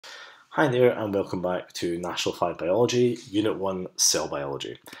Hi there and welcome back to National 5 Biology, Unit 1 Cell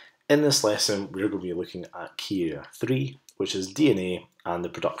Biology. In this lesson we're going to be looking at key area 3, which is DNA and the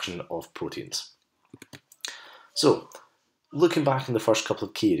production of proteins. So, looking back in the first couple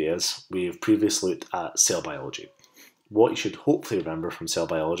of key areas, we've previously looked at cell biology. What you should hopefully remember from cell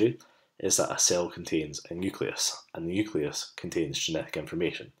biology is that a cell contains a nucleus, and the nucleus contains genetic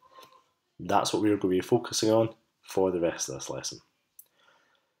information. That's what we're going to be focusing on for the rest of this lesson.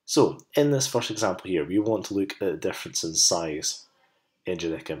 So, in this first example here, we want to look at the difference in size in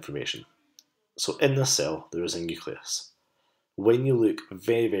genetic information. So in this cell, there is a nucleus. When you look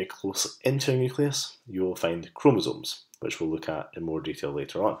very, very closely into a nucleus, you will find chromosomes, which we'll look at in more detail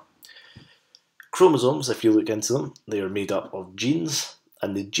later on. Chromosomes, if you look into them, they are made up of genes,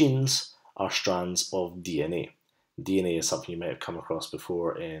 and the genes are strands of DNA. DNA is something you might have come across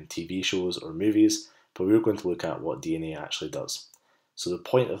before in TV shows or movies, but we're going to look at what DNA actually does. So the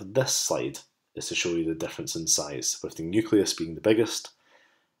point of this slide is to show you the difference in size, with the nucleus being the biggest,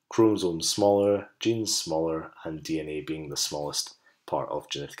 chromosomes smaller, genes smaller, and DNA being the smallest part of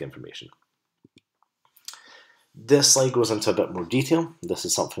genetic information. This slide goes into a bit more detail. This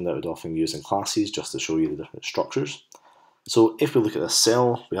is something that I would often use in classes just to show you the different structures. So if we look at the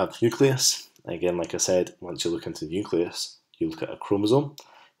cell, we have the nucleus. Again, like I said, once you look into the nucleus, you look at a chromosome.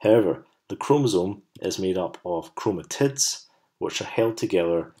 However, the chromosome is made up of chromatids, which are held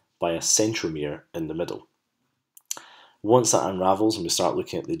together by a centromere in the middle. Once that unravels and we start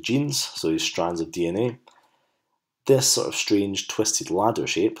looking at the genes, so these strands of DNA, this sort of strange twisted ladder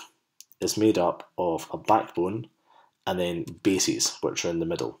shape is made up of a backbone and then bases, which are in the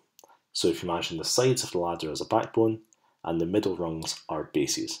middle. So if you imagine the sides of the ladder as a backbone and the middle rungs are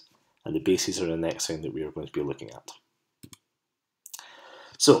bases, and the bases are the next thing that we are going to be looking at.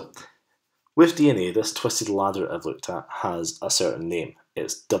 So, with DNA, this twisted ladder I've looked at has a certain name.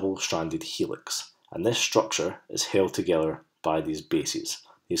 It's double-stranded helix, and this structure is held together by these bases,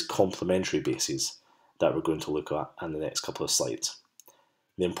 these complementary bases that we're going to look at in the next couple of slides.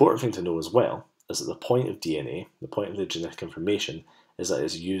 The important thing to know as well is that the point of DNA, the point of the genetic information, is that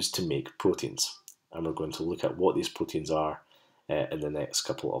it's used to make proteins, and we're going to look at what these proteins are in the next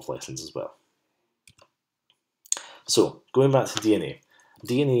couple of lessons as well. So, going back to DNA.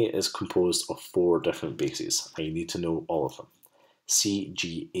 DNA is composed of 4 different bases, and you need to know all of them. C,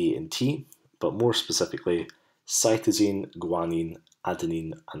 G, A, and T, but more specifically, cytosine, guanine,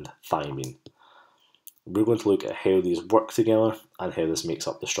 adenine, and thymine. We're going to look at how these work together and how this makes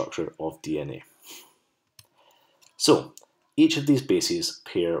up the structure of DNA. So, each of these bases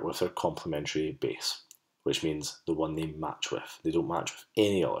pair with their complementary base, which means the one they match with. They don't match with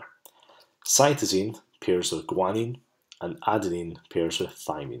any other. Cytosine pairs with guanine, and adenine pairs with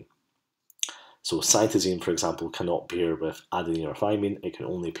thymine. So cytosine, for example, cannot pair with adenine or thymine, it can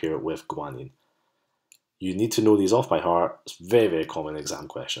only pair with guanine. You need to know these off by heart. It's a very, very common exam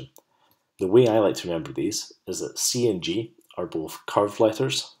question. The way I like to remember these is that C and G are both curved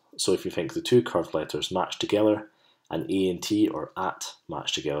letters, so if you think the 2 curved letters match together, and A and T or at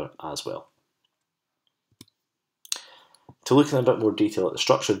match together as well. To look in a bit more detail at the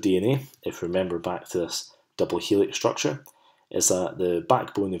structure of DNA, if we remember back to this double helix structure, is that the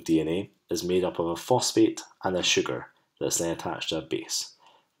backbone of DNA is made up of a phosphate and a sugar that's then attached to a base.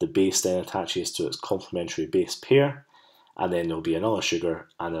 The base then attaches to its complementary base pair, and then there'll be another sugar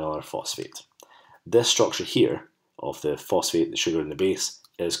and another phosphate. This structure here of the phosphate, the sugar, and the base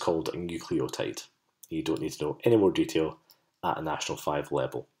is called a nucleotide. You don't need to know any more detail at a National 5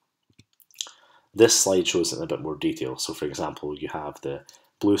 level. This slide shows it in a bit more detail. So for example, you have the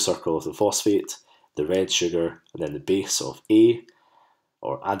blue circle of the phosphate, the red sugar, and then the base of A,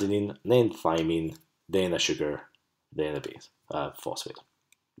 or adenine, and then thymine, then a sugar, then a base, phosphate.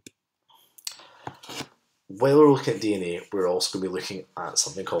 While we're looking at DNA, we're also going to be looking at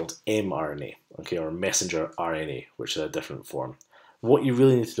something called mRNA, okay, or messenger RNA, which is a different form. What you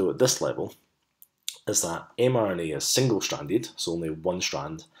really need to know at this level is that mRNA is single-stranded, so only one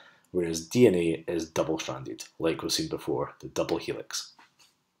strand, whereas DNA is double-stranded, like we've seen before, the double helix.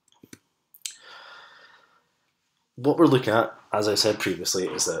 What we're looking at, as I said previously,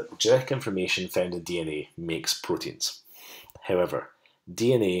 is that genetic information found in DNA makes proteins. However,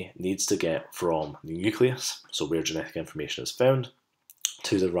 DNA needs to get from the nucleus, so where genetic information is found,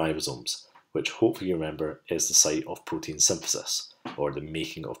 to the ribosomes, which hopefully you remember is the site of protein synthesis, or the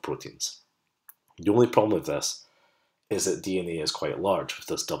making of proteins. The only problem with this is that DNA is quite large with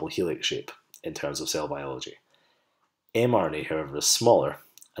this double helix shape in terms of cell biology. mRNA, however, is smaller,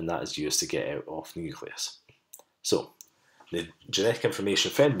 and that is used to get out of the nucleus. So, the genetic information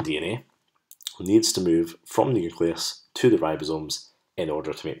found in DNA needs to move from the nucleus to the ribosomes in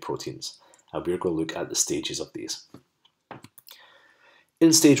order to make proteins. And we're going to look at the stages of these.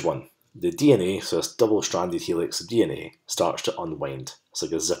 In stage 1, the DNA, so this double-stranded helix of DNA, starts to unwind. It's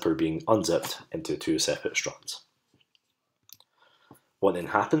like a zipper being unzipped into 2 separate strands. What then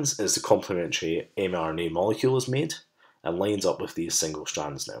happens is the complementary mRNA molecule is made and lines up with these single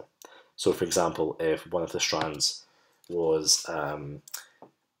strands now. So for example, if one of the strands was A,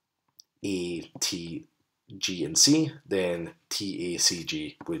 T, G and C, then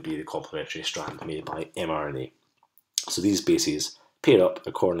TACG would be the complementary strand made by mRNA. So these bases pair up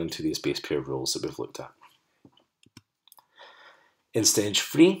according to these base pair rules that we've looked at. In stage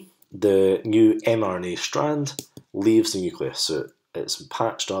 3, the new mRNA strand leaves the nucleus, so it's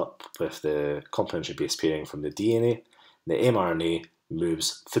patched up with the complementary base pairing from the DNA. The mRNA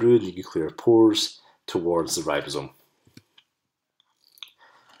moves through the nuclear pores towards the ribosome.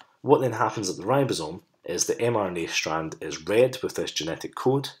 What then happens at the ribosome is the mRNA strand is read with this genetic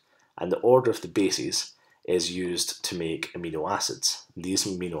code, and the order of the bases is used to make amino acids. These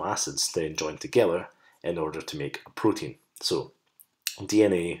amino acids then join together in order to make a protein. So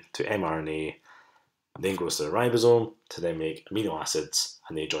DNA to mRNA then goes to the ribosome to then make amino acids,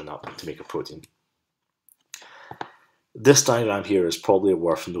 and they join up to make a protein. This diagram here is probably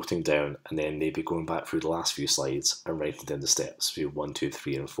worth noting down and then maybe going back through the last few slides and writing down the steps, view 1, 2,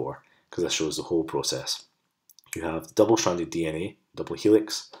 3 and 4, because this shows the whole process. You have double-stranded DNA, double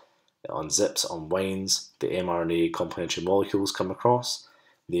helix, it unzips, unwinds, the mRNA complementary molecules come across,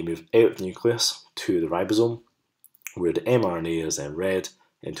 they move out of the nucleus to the ribosome, where the mRNA is then read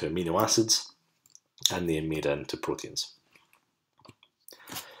into amino acids, and then made into proteins.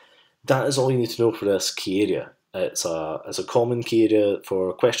 That is all you need to know for this key area. It's a common key area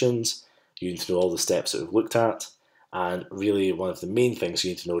for questions. You need to know all the steps that we've looked at, and really one of the main things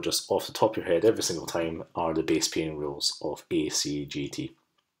you need to know just off the top of your head every single time are the base pairing rules of ACGT.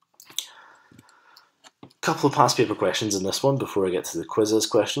 Couple of past paper questions in this one before I get to the Quizziz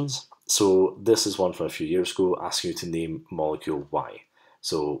questions. So this is one from a few years ago asking you to name molecule Y.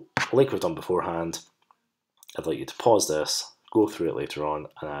 So like we've done beforehand, I'd like you to pause this, go through it later on,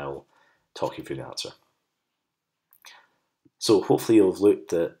 and I'll talk you through the answer. So hopefully you'll have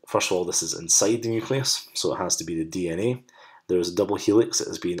looked at, first of all, this is inside the nucleus, so it has to be the DNA. There's a double helix that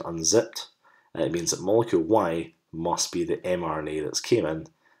has been unzipped, and it means that molecule Y must be the mRNA that's came in,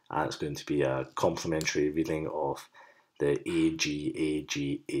 and it's going to be a complementary reading of the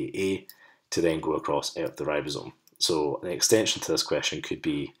AGAGAA to then go across out the ribosome. So an extension to this question could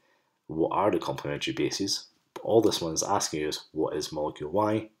be, what are the complementary bases? But all this one is asking you is, what is molecule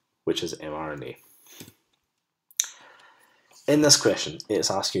Y, which is mRNA? In this question,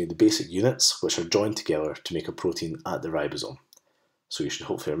 it's asking you the basic units which are joined together to make a protein at the ribosome. So you should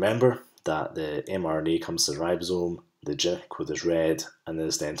hopefully remember that the mRNA comes to the ribosome, the genetic code is read, and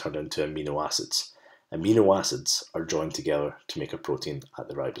is then turned into amino acids. Amino acids are joined together to make a protein at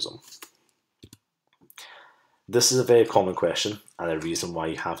the ribosome. This is a very common question and a reason why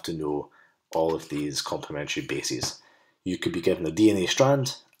you have to know all of these complementary bases. You could be given a DNA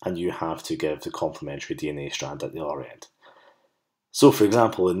strand and you have to give the complementary DNA strand at the other end. So for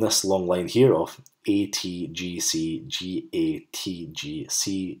example, in this long line here of ATGC, GATGC,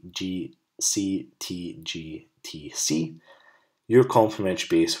 GCTGTC, your complementary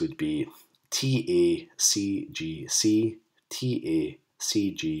base would be TACGC,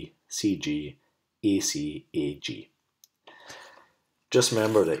 TACGCG, ACAG. Just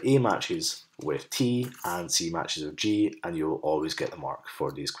remember that A matches with T and C matches with G, and you'll always get the mark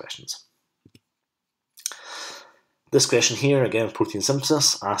for these questions. This question here, again, protein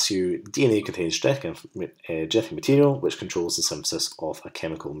synthesis, asks you DNA contains genetic material which controls the synthesis of a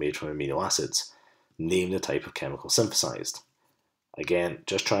chemical made from amino acids. Name the type of chemical synthesized. Again,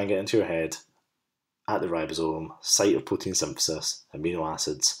 just try and get into your head, at the ribosome, site of protein synthesis, amino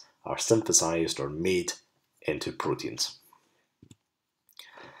acids are synthesized or made into proteins.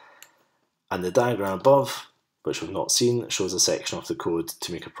 And the diagram above, which we've not seen, shows a section of the code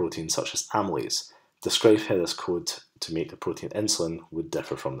to make a protein such as amylase. Describe how this code to make the protein insulin would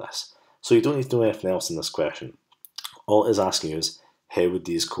differ from this. So you don't need to know anything else in this question. All it is asking you is, how would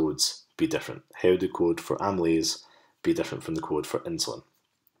these codes be different? How would the code for amylase be different from the code for insulin?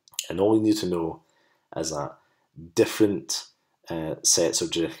 And all you need to know is that different sets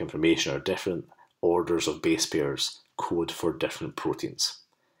of genetic information or different orders of base pairs code for different proteins.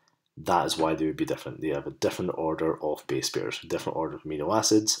 That is why they would be different. They have a different order of base pairs, different order of amino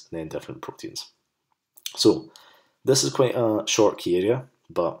acids, and then different proteins. So this is quite a short key area,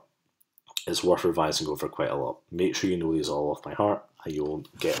 but it's worth revising over quite a lot. Make sure you know these all off by heart, and you'll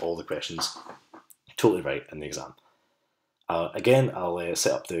get all the questions totally right in the exam. Again, I'll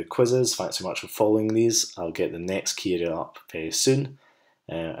set up the quizzes. Thanks so much for following these. I'll get the next key area up very soon.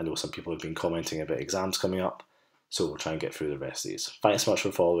 I know some people have been commenting about exams coming up, so we'll try and get through the rest of these. Thanks so much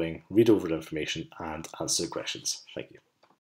for following, read over the information and answer the questions. Thank you.